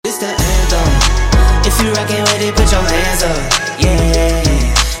the anthem. If you rockin' with it, put your hands up. Yeah,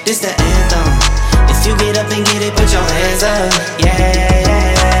 this the anthem. If you get up and get it, put your hands up. Yeah,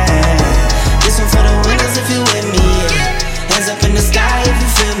 this one for the winners if you with me. Yeah. Hands up in the sky if you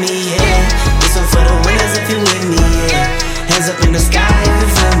feel me. Yeah, this one for the winners if you with me. Yeah, hands up in the sky if you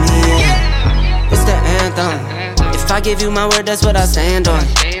feel me. Yeah, it's the anthem. If I give you my word, that's what I stand on.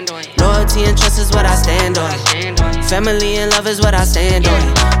 Loyalty and trust is what I stand on. Family and love is what I stand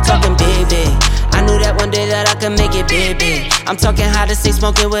on. Talking big, big. I knew that one day that I could make it big, big. I'm talking how to stay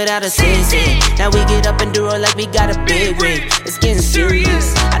smoking without a sensei. Now we get up and do it like we got a big rig. It's getting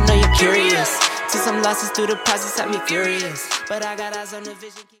serious. I know you're curious. Took some losses through the process, had me furious. But I got eyes on the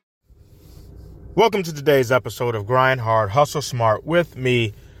vision. Welcome to today's episode of Grind Hard, Hustle Smart with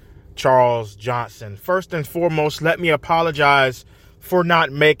me, Charles Johnson. First and foremost, let me apologize for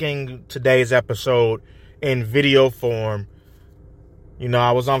not making today's episode in video form. You know,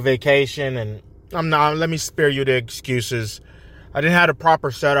 I was on vacation and let me spare you the excuses. I didn't have a proper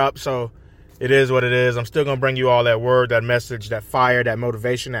setup, so it is what it is. I'm still going to bring you all that word, that message, that fire, that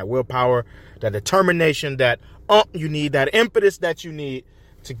motivation, that willpower, that determination, that you need, that impetus that you need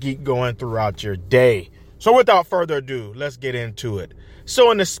to keep going throughout your day. So without further ado, let's get into it.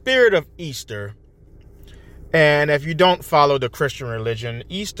 So in the spirit of Easter, and if you don't follow the Christian religion,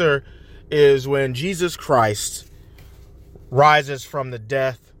 Easter is when Jesus Christ rises from the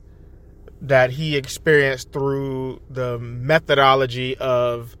death that he experienced through the methodology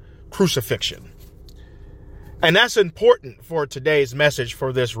of crucifixion. And that's important for today's message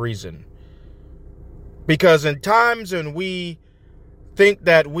for this reason. Because in times when we think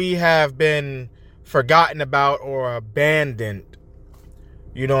that we have been forgotten about or abandoned,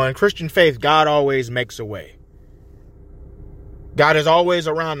 you know, in Christian faith, God always makes a way. God is always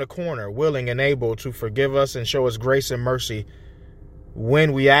around the corner, willing and able to forgive us and show us grace and mercy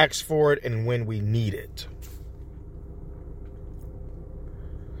when we ask for it and when we need it.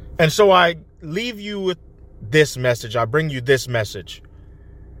 And so I leave you with this message. I bring you this message.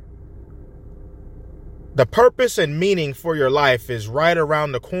 The purpose and meaning for your life is right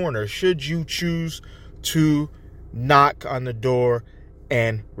around the corner should you choose to knock on the door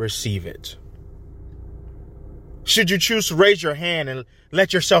and receive it. Should you choose to raise your hand and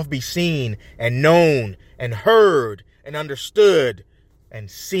let yourself be seen and known and heard and understood and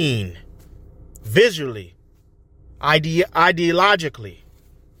seen visually, ideologically.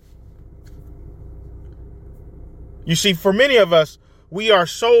 You see, for many of us, we are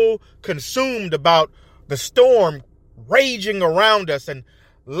so consumed about the storm raging around us and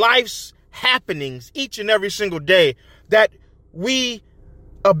life's happenings each and every single day that we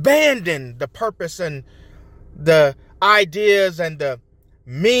abandon the purpose and the ideas and the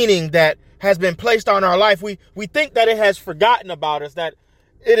meaning that has been placed on our life. We think that it has forgotten about us, that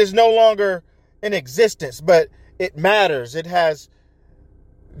it is no longer in existence, but it matters. It has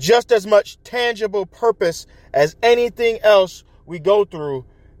just as much tangible purpose as anything else we go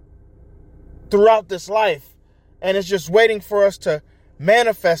throughout this life. And it's just waiting for us to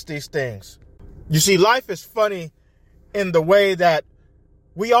manifest these things. You see, life is funny in the way that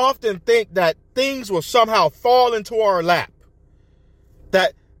we often think that things will somehow fall into our lap,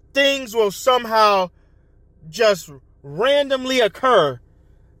 that things will somehow just randomly occur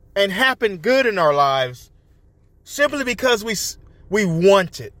and happen good in our lives simply because we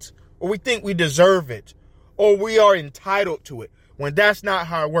want it, or we think we deserve it, or we are entitled to it, when that's not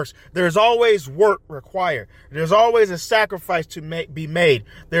how it works. There's always work required. There's always a sacrifice to be made.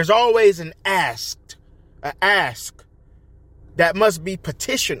 There's always an ask that must be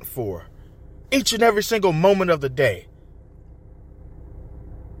petitioned for each and every single moment of the day.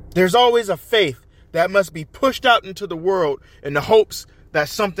 There's always a faith that must be pushed out into the world in the hopes that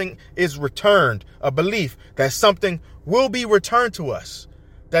something is returned, a belief that something will be returned to us,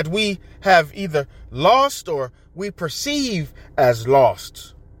 that we have either lost or we perceive as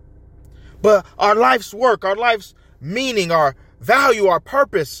lost. But our life's work, our life's meaning, our value, our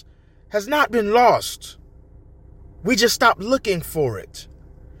purpose has not been lost. We just stopped looking for it.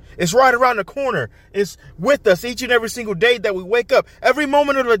 It's right around the corner. It's with us each and every single day that we wake up. Every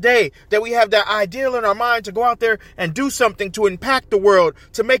moment of the day that we have that ideal in our mind to go out there and do something to impact the world,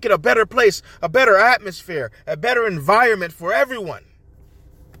 to make it a better place, a better atmosphere, a better environment for everyone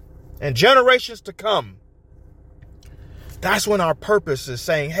and generations to come. That's when our purpose is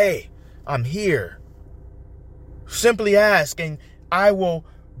saying, hey, I'm here. Simply ask and I will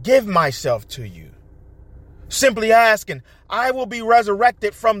give myself to you. Simply ask and I will be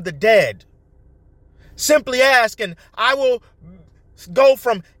resurrected from the dead. Simply ask and I will go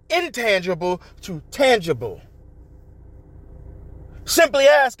from intangible to tangible. Simply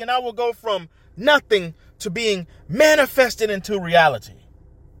ask, and I will go from nothing to being manifested into reality.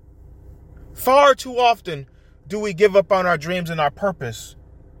 Far too often do we give up on our dreams and our purpose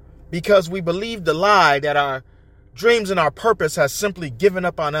because we believe the lie that our dreams and our purpose has simply given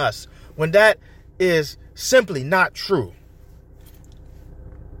up on us, when that is simply not true.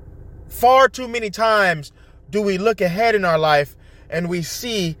 Far too many times do we look ahead in our life and we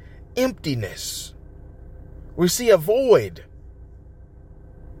see emptiness. We see a void.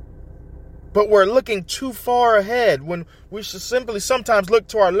 But we're looking too far ahead when we should simply sometimes look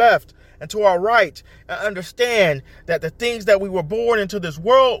to our left and to our right and understand that the things that we were born into this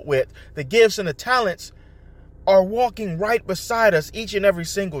world with, the gifts and the talents, are walking right beside us each and every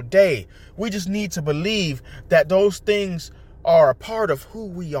single day. We just need to believe that those things are a part of who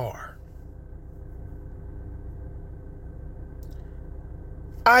we are.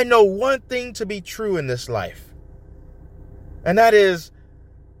 I know one thing to be true in this life, and that is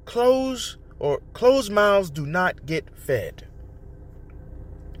closed mouths do not get fed.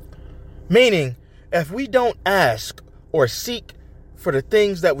 Meaning, if we don't ask or seek for the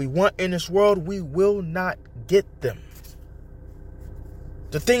things that we want in this world, we will not get them.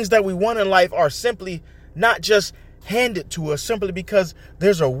 The things that we want in life are simply not just handed to us simply because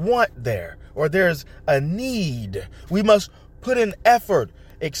there's a want there or there's a need. We must put in effort,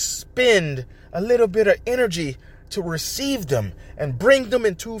 expend a little bit of energy to receive them and bring them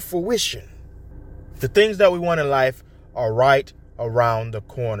into fruition. The things that we want in life are right around the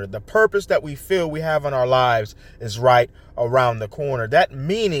corner. The purpose that we feel we have in our lives is right around the corner. That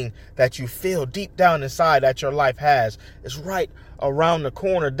meaning that you feel deep down inside that your life has is right around the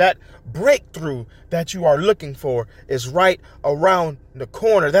corner. That breakthrough that you are looking for is right around the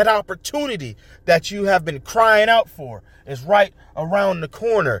corner. That opportunity that you have been crying out for is right around the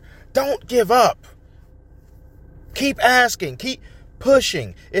corner. Don't give up. Keep asking. Keep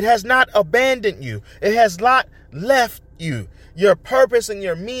pushing. It has not abandoned you. It has not left you. Your purpose and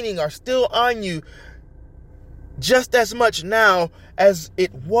your meaning are still on you just as much now as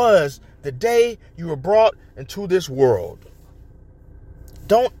it was the day you were brought into this world.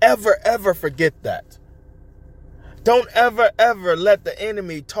 Don't ever forget that. Don't ever let the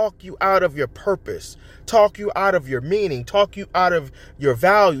enemy talk you out of your purpose, talk you out of your meaning, talk you out of your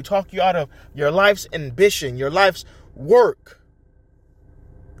value, talk you out of your life's ambition, your life's work.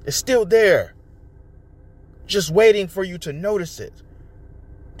 It's still there. Just waiting for you to notice it.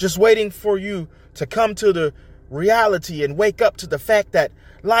 Just waiting for you to come to the reality and wake up to the fact that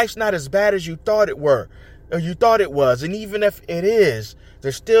life's not as bad as you thought it were, or you thought it was. And even if it is,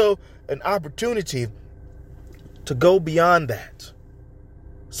 there's still an opportunity to go beyond that.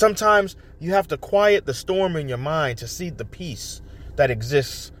 Sometimes you have to quiet the storm in your mind to see the peace that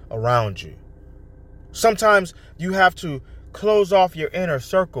exists around you. Sometimes you have to close off your inner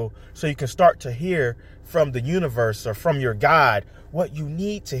circle so you can start to hear from the universe or from your God what you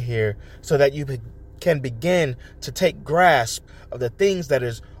need to hear so that you can begin to take grasp of the things that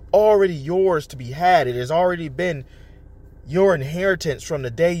is already yours to be had. It has already been your inheritance from the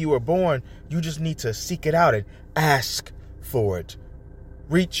day you were born. You just need to seek it out and ask for it.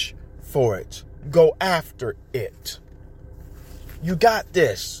 Reach for it. Go after it. You got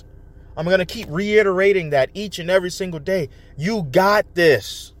this. I'm going to keep reiterating that each and every single day. You got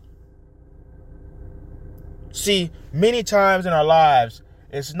this. See, many times in our lives,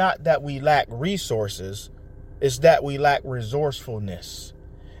 it's not that we lack resources. It's that we lack resourcefulness.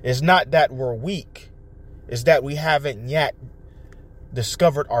 It's not that we're weak. It's that we haven't yet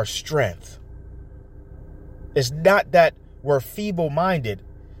discovered our strength. It's not that we're feeble-minded.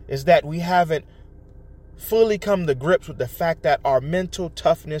 It's that we haven't fully come to grips with the fact that our mental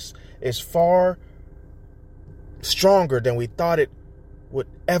toughness is far stronger than we thought it would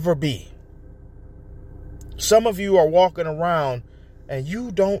ever be. Some of you are walking around and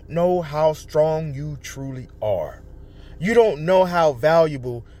you don't know how strong you truly are. You don't know how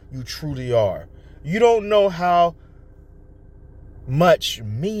valuable you truly are. You don't know how much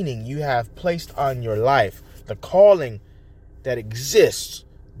meaning you have placed on your life, the calling that exists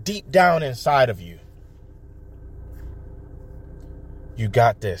deep down inside of you. You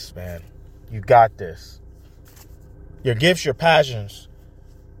got this, man. You got this. Your gifts, your passions,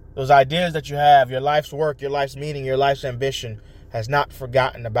 those ideas that you have, your life's work, your life's meaning, your life's ambition has not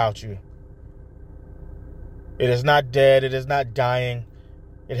forgotten about you. It is not dead. It is not dying.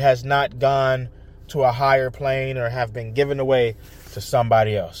 It has not gone to a higher plane or have been given away to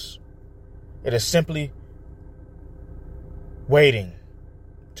somebody else. It is simply waiting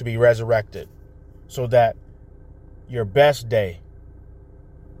to be resurrected so that your best day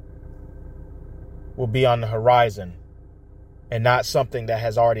will be on the horizon and not something that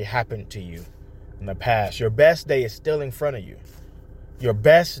has already happened to you in the past. Your best day is still in front of you. Your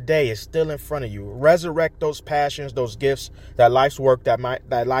best day is still in front of you. Resurrect those passions, those gifts, that life's work, that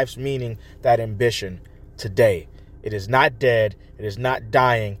life's meaning, that ambition today. It is not dead. It is not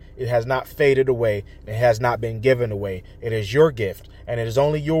dying. It has not faded away. It has not been given away. It is your gift, and it is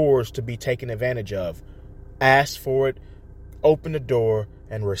only yours to be taken advantage of. Ask for it, open the door,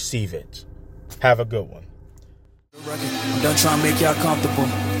 and receive it. Have a good one. I'm done trying to make y'all comfortable.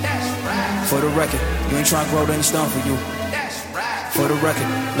 For the record, you ain't trying to grow, then it's done for you. For the record,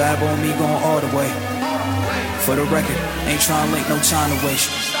 lab on me going all the way. For the record, ain't trying to make no time to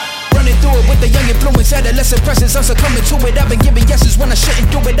waste. Running through it with the young influence, adolescent presence, I'm succumbing to it. I've been giving yeses when I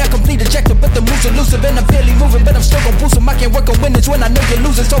shouldn't do it. I complete ejected, but the moves elusive, and I'm barely moving, but I'm still gon' boost them. I can't work on winners when I know you're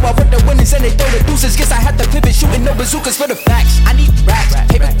losing, so I work the winners and they throw the deuces. Guess I have to pivot, shooting no bazookas for the facts. I need racks,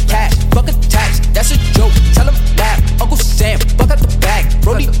 paper, cash, fuck a tax. That's a joke. Tell them laugh. Uncle Sam, fuck out the bag.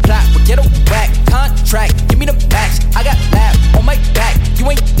 Brody plot, but ghetto whack. Contract, give me the max. I got lab on my back.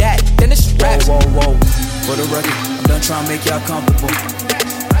 You ain't that, then it's raps. Whoa, whoa, whoa. For the record, I'm done trying to make y'all comfortable.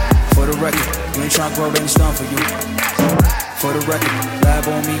 For the record, you ain't tryna grow, then it's done for you. For the record, lab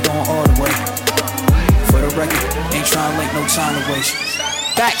on me going all the way. For the record, ain't tryna link, no time to waste.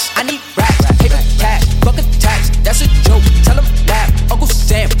 Facts, I need racks, paper, cash, fuck a tax. That's a joke, tell them laugh. Uncle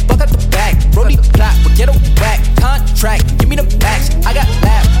Sam, fuck out the bag. Brody plot, but ghetto whack. Contract, give me the max. I got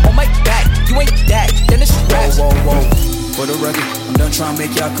lab on my back. You ain't that, then it's raps. Whoa, whoa, whoa. For the record, I'm done tryna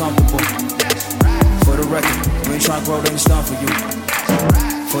make y'all comfortable. For the record, you ain't tryna grow, then it's done for you.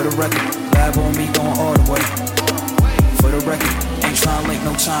 For the record, lab on me going all the way. For the record, ain't tryna link,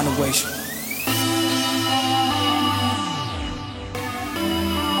 no time to waste.